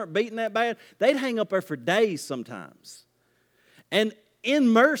crucified and they weren't beaten that bad, they'd hang up there for days sometimes. And in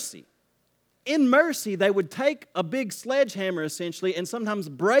mercy, they would take a big sledgehammer, essentially, and sometimes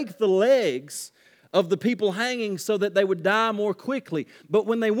break the legs of the people hanging so that they would die more quickly. But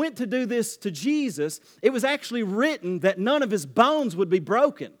when they went to do this to Jesus, it was actually written that none of His bones would be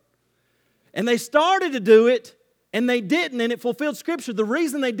broken. And they started to do it, and they didn't, and it fulfilled Scripture. The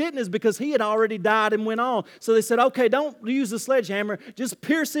reason they didn't is because He had already died and went on. So they said, okay, don't use the sledgehammer. Just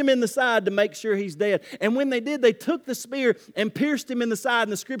pierce Him in the side to make sure He's dead. And when they did, they took the spear and pierced Him in the side,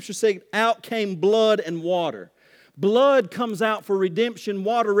 and the Scripture said, out came blood and water. Blood comes out for redemption.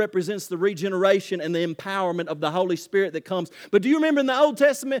 Water represents the regeneration and the empowerment of the Holy Spirit that comes. But do you remember in the Old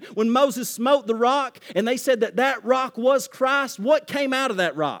Testament when Moses smote the rock and they said that rock was Christ? What came out of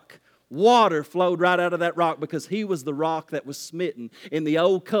that rock? Water flowed right out of that rock because He was the rock that was smitten. In the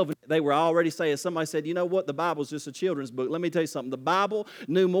Old Covenant, they were already saying, somebody said, you know what, the Bible's just a children's book. Let me tell you something. The Bible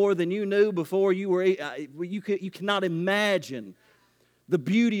knew more than you knew before you were, you cannot imagine the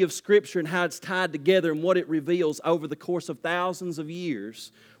beauty of Scripture and how it's tied together and what it reveals over the course of thousands of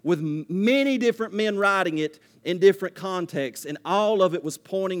years, with many different men writing it in different contexts, and all of it was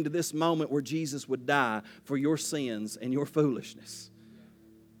pointing to this moment where Jesus would die for your sins and your foolishness.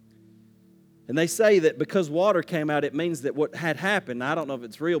 And they say that because water came out, it means that what had happened, I don't know if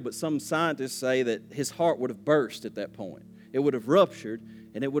it's real, but some scientists say that his heart would have burst at that point. It would have ruptured,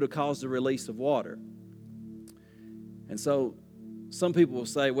 and it would have caused the release of water. And so some people will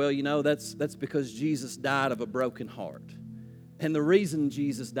say, well, you know, that's because Jesus died of a broken heart. And the reason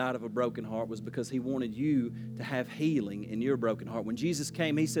Jesus died of a broken heart was because He wanted you to have healing in your broken heart. When Jesus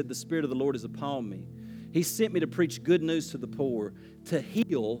came, He said, the Spirit of the Lord is upon me. He sent me to preach good news to the poor, to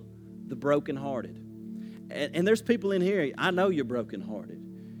heal the brokenhearted. And there's people in here, I know you're brokenhearted.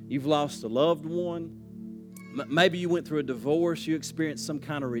 You've lost a loved one. Maybe you went through a divorce. You experienced some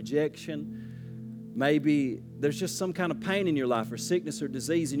kind of rejection. Maybe there's just some kind of pain in your life or sickness or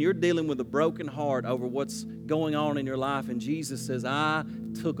disease, and you're dealing with a broken heart over what's going on in your life. And Jesus says, I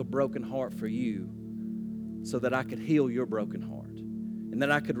took a broken heart for you so that I could heal your broken heart and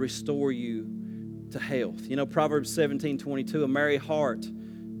that I could restore you to health. You know, Proverbs 17:22, a merry heart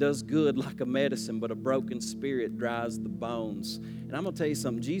does good like a medicine, but a broken spirit dries the bones. And I'm going to tell you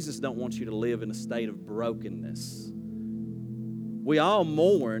something. Jesus don't want you to live in a state of brokenness. We all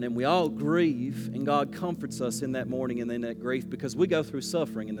mourn and we all grieve, and God comforts us in that mourning and in that grief because we go through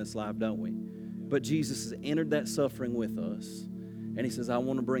suffering in this life, don't we? But Jesus has entered that suffering with us, and He says, I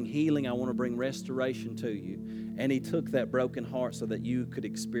want to bring healing, I want to bring restoration to you. And He took that broken heart so that you could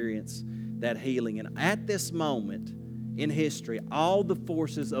experience that healing. And at this moment in history, all the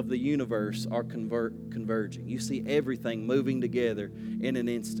forces of the universe are converging. You see everything moving together in an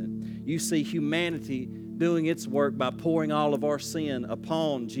instant. You see humanity doing its work by pouring all of our sin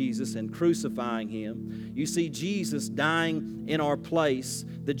upon Jesus and crucifying Him. You see Jesus dying in our place,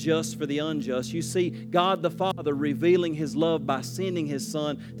 the just for the unjust. You see God the Father revealing His love by sending His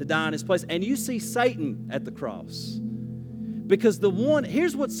Son to die in His place. And you see Satan at the cross. Because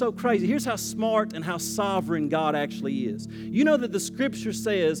here's what's so crazy. Here's how smart and how sovereign God actually is. You know that the Scripture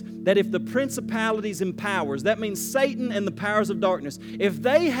says that if the principalities and powers, that means Satan and the powers of darkness, if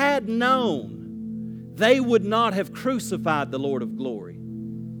they had known, they would not have crucified the Lord of glory.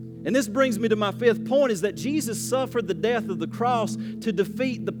 And this brings me to my fifth point, is that Jesus suffered the death of the cross to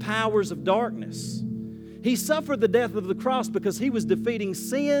defeat the powers of darkness. He suffered the death of the cross because He was defeating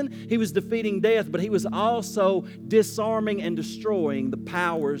sin, He was defeating death, but He was also disarming and destroying the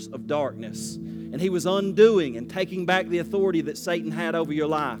powers of darkness. And He was undoing and taking back the authority that Satan had over your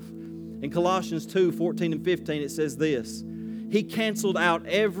life. In Colossians 2:14 and 15, it says this, He canceled out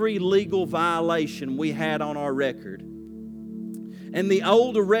every legal violation we had on our record and the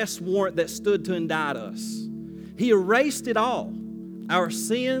old arrest warrant that stood to indict us. He erased it all, our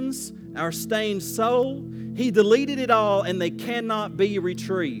sins, our stained soul. He deleted it all, and they cannot be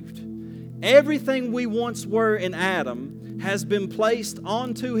retrieved. Everything we once were in Adam has been placed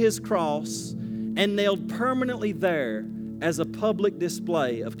onto His cross and nailed permanently there as a public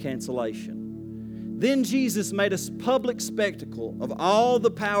display of cancellation. Then Jesus made a public spectacle of all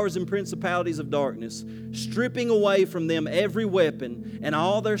the powers and principalities of darkness, stripping away from them every weapon and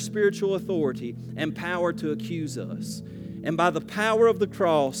all their spiritual authority and power to accuse us. And by the power of the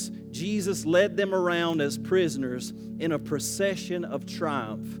cross, Jesus led them around as prisoners in a procession of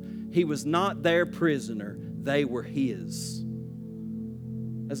triumph. He was not their prisoner, they were His.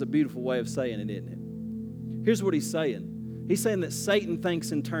 That's a beautiful way of saying it, isn't it? Here's what He's saying. He's saying that Satan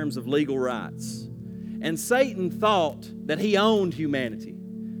thinks in terms of legal rights. And Satan thought that he owned humanity.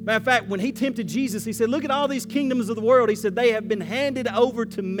 Matter of fact, when he tempted Jesus, he said, look at all these kingdoms of the world. He said, they have been handed over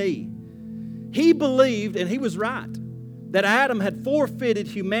to me. He believed, and he was right, that Adam had forfeited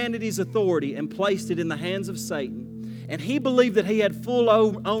humanity's authority and placed it in the hands of Satan. And he believed that he had full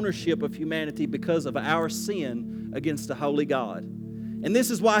ownership of humanity because of our sin against a holy God. And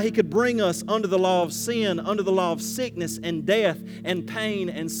this is why he could bring us under the law of sin, under the law of sickness and death and pain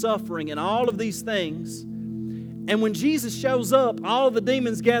and suffering and all of these things. And when Jesus shows up, all the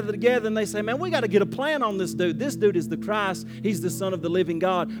demons gather together and they say, man, we got to get a plan on this dude. This dude is the Christ. He's the Son of the living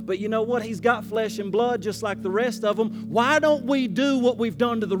God. But you know what? He's got flesh and blood just like the rest of them. Why don't we do what we've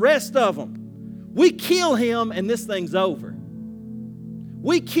done to the rest of them? We kill him and this thing's over.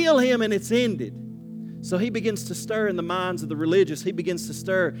 We kill him and it's ended. So he begins to stir in the minds of the religious. He begins to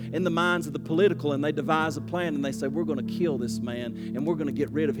stir in the minds of the political, and they devise a plan, and they say, we're going to kill this man, and we're going to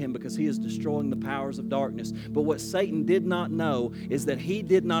get rid of him because he is destroying the powers of darkness. But what Satan did not know is that he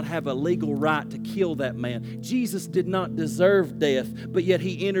did not have a legal right to kill that man. Jesus did not deserve death, but yet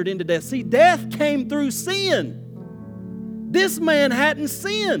he entered into death. See, death came through sin. This man hadn't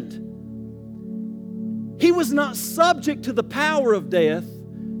sinned. He was not subject to the power of death,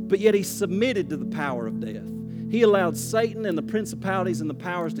 but yet he submitted to the power of death. He allowed Satan and the principalities and the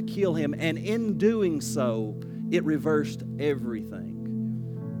powers to kill him, and in doing so, it reversed everything.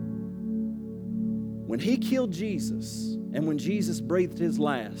 When he killed Jesus, and when Jesus breathed his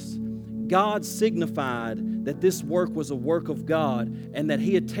last, God signified that this work was a work of God, and that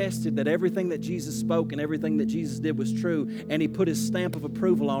he attested that everything that Jesus spoke and everything that Jesus did was true, and he put his stamp of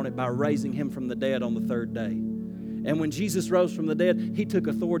approval on it by raising him from the dead on the third day. And when Jesus rose from the dead, he took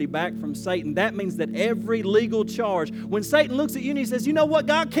authority back from Satan. That means that every legal charge, when Satan looks at you and he says, you know what,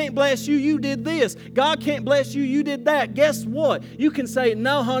 God can't bless you, you did this. God can't bless you, you did that. Guess what? You can say,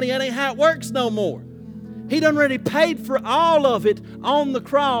 no, honey, that ain't how it works no more. He done already paid for all of it on the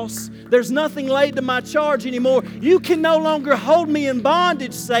cross. There's nothing laid to my charge anymore. You can no longer hold me in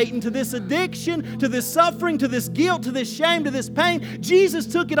bondage, Satan, to this addiction, to this suffering, to this guilt, to this shame, to this pain. Jesus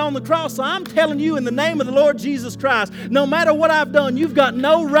took it on the cross. So I'm telling you in the name of the Lord Jesus Christ, no matter what I've done, you've got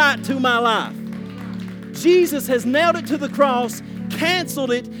no right to my life. Jesus has nailed it to the cross,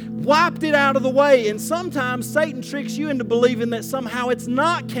 canceled it, wiped it out of the way. And sometimes Satan tricks you into believing that somehow it's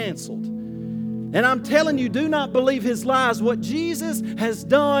not canceled. And I'm telling you, do not believe his lies. What Jesus has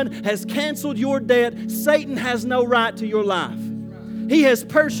done has canceled your debt. Satan has no right to your life. He has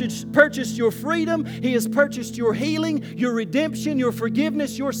purchased your freedom. He has purchased your healing, your redemption, your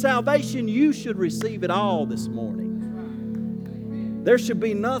forgiveness, your salvation. You should receive it all this morning. There should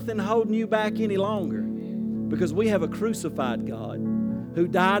be nothing holding you back any longer, because we have a crucified God who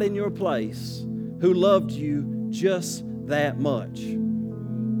died in your place, who loved you just that much.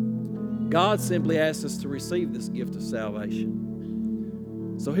 God simply asks us to receive this gift of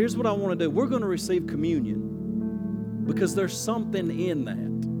salvation. So here's what I want to do. We're going to receive communion because there's something in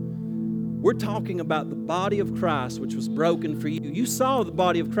that. We're talking about the body of Christ, which was broken for you. You saw the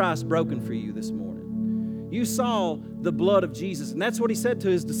body of Christ broken for you this morning. You saw the blood of Jesus. And that's what he said to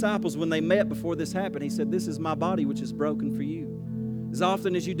his disciples when they met before this happened. He said, this is my body, which is broken for you. As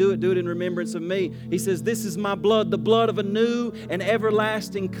often as you do it in remembrance of me. He says, this is my blood, the blood of a new and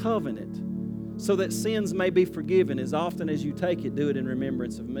everlasting covenant, so that sins may be forgiven. As often as you take it, do it in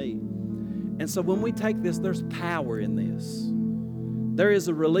remembrance of me. And so when we take this, there's power in this. There is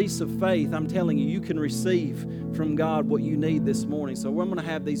a release of faith. I'm telling you, you can receive from God what you need this morning. So we're going to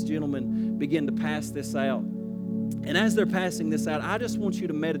have these gentlemen begin to pass this out. And as they're passing this out, I just want you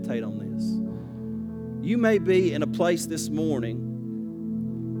to meditate on this. You may be in a place this morning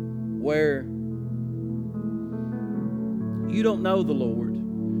where you don't know the Lord.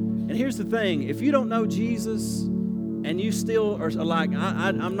 And here's the thing, if you don't know Jesus and you still are like,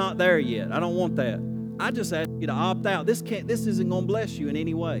 I'm not there yet, I don't want that, I just ask you to opt out. This isn't going to bless you in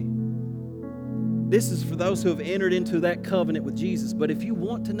any way. This is for those who have entered into that covenant with Jesus. But if you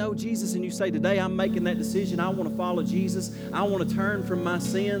want to know Jesus and you say, today I'm making that decision, I want to follow Jesus, I want to turn from my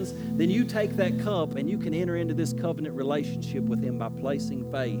sins, then you take that cup and you can enter into this covenant relationship with Him by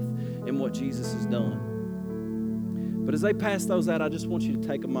placing faith in what Jesus has done. But as they pass those out, I just want you to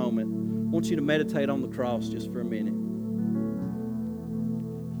take a moment. I want you to meditate on the cross just for a minute.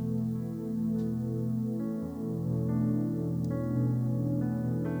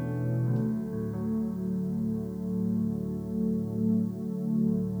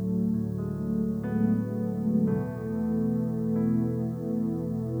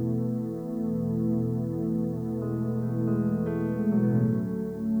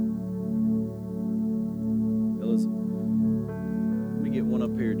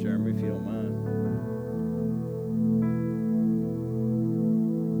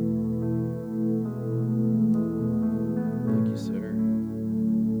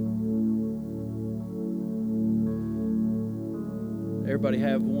 Everybody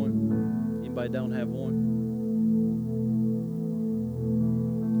have one? Anybody don't have one?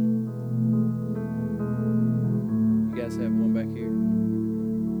 You guys have one back here?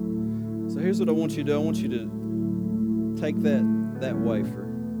 So here's what I want you to do. I want you to take that wafer.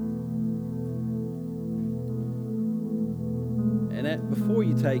 And before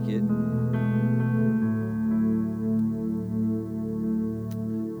you take it,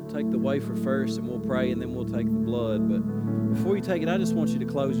 take the wafer first and we'll pray and then we'll take the blood. But before you take it, I just want you to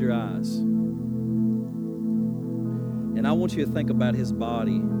close your eyes. And I want you to think about His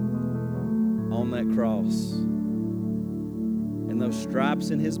body on that cross and those stripes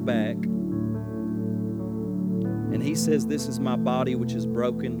in His back. And He says, this is my body which is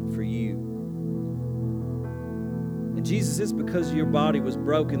broken for you. And Jesus, it's because your body was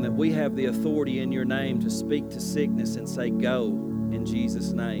broken that we have the authority in your name to speak to sickness and say, go in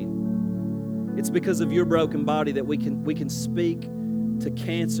Jesus' name. It's because of your broken body that we can speak to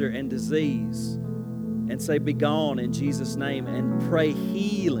cancer and disease and say, be gone in Jesus' name, and pray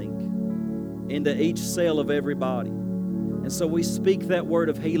healing into each cell of every body. And so we speak that word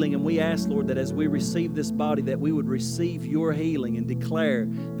of healing, and we ask, Lord, that as we receive this body, that we would receive your healing and declare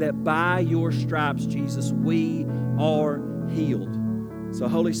that by your stripes, Jesus, we are healed. So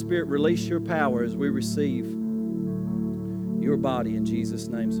Holy Spirit, release your power as we receive your body in Jesus'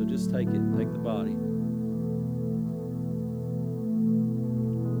 name. So just take it, take the body.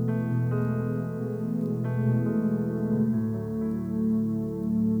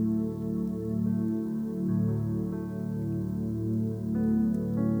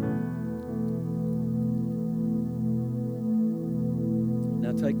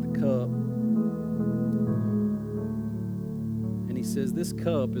 Now take the cup. And he says, this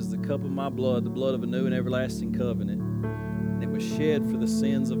cup is the cup of my blood, the blood of a new and everlasting covenant. And it was shed for the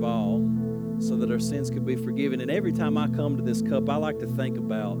sins of all, so that our sins could be forgiven. And every time I come to this cup, I like to think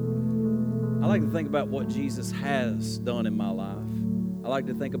about what Jesus has done in my life. I like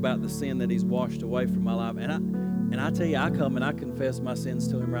to think about the sin that he's washed away from my life. And I tell you, I come and I confess my sins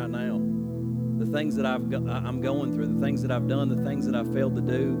to him right now. The things that I'm going through, the things that I've done, the things that I've failed to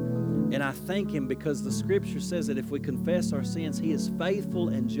do. And I thank him because the scripture says that if we confess our sins, he is faithful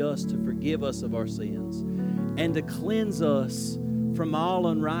and just to forgive us of our sins and to cleanse us from all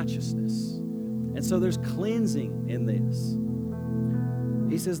unrighteousness. And so there's cleansing in this.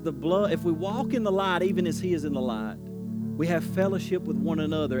 He says the blood, if we walk in the light, even as he is in the light, we have fellowship with one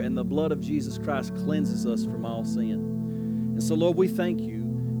another, and the blood of Jesus Christ cleanses us from all sin. And so, Lord, we thank you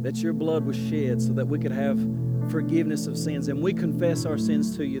that your blood was shed so that we could have forgiveness of sins. And we confess our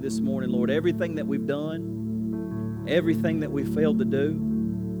sins to you this morning, Lord. Everything that we've done, everything that we failed to do.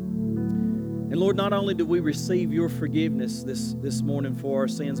 And Lord, not only do we receive your forgiveness this morning for our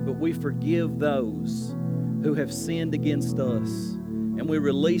sins, but we forgive those who have sinned against us. And we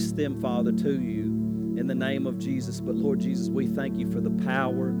release them, Father, to you in the name of Jesus. But Lord Jesus, we thank you for the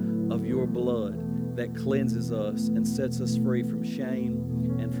power of your blood that cleanses us and sets us free from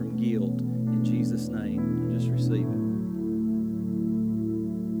shame and from guilt. In Jesus' name, just receive it.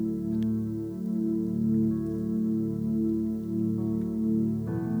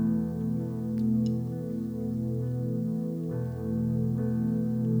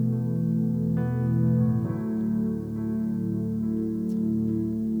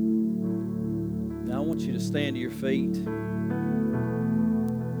 Now I want you to stand to your feet.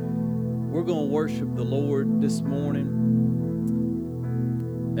 We're going to worship the Lord this morning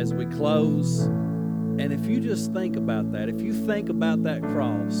as we close. And if you just think about that, if you think about that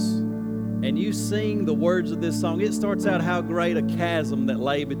cross and you sing the words of this song, it starts out, how great a chasm that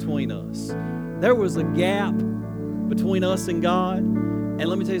lay between us. There was a gap between us and God. And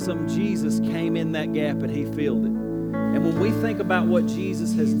let me tell you something, Jesus came in that gap and he filled it. And when we think about what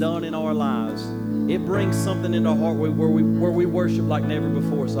Jesus has done in our lives, it brings something into our heart where we worship like never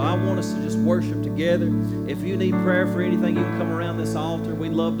before. So I want us to just worship together. If you need prayer for anything, you can come around this altar.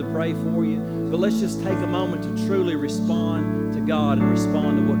 We'd love to pray for you. But let's just take a moment to truly respond to God and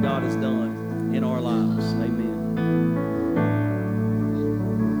respond to what God has done in our lives. Amen.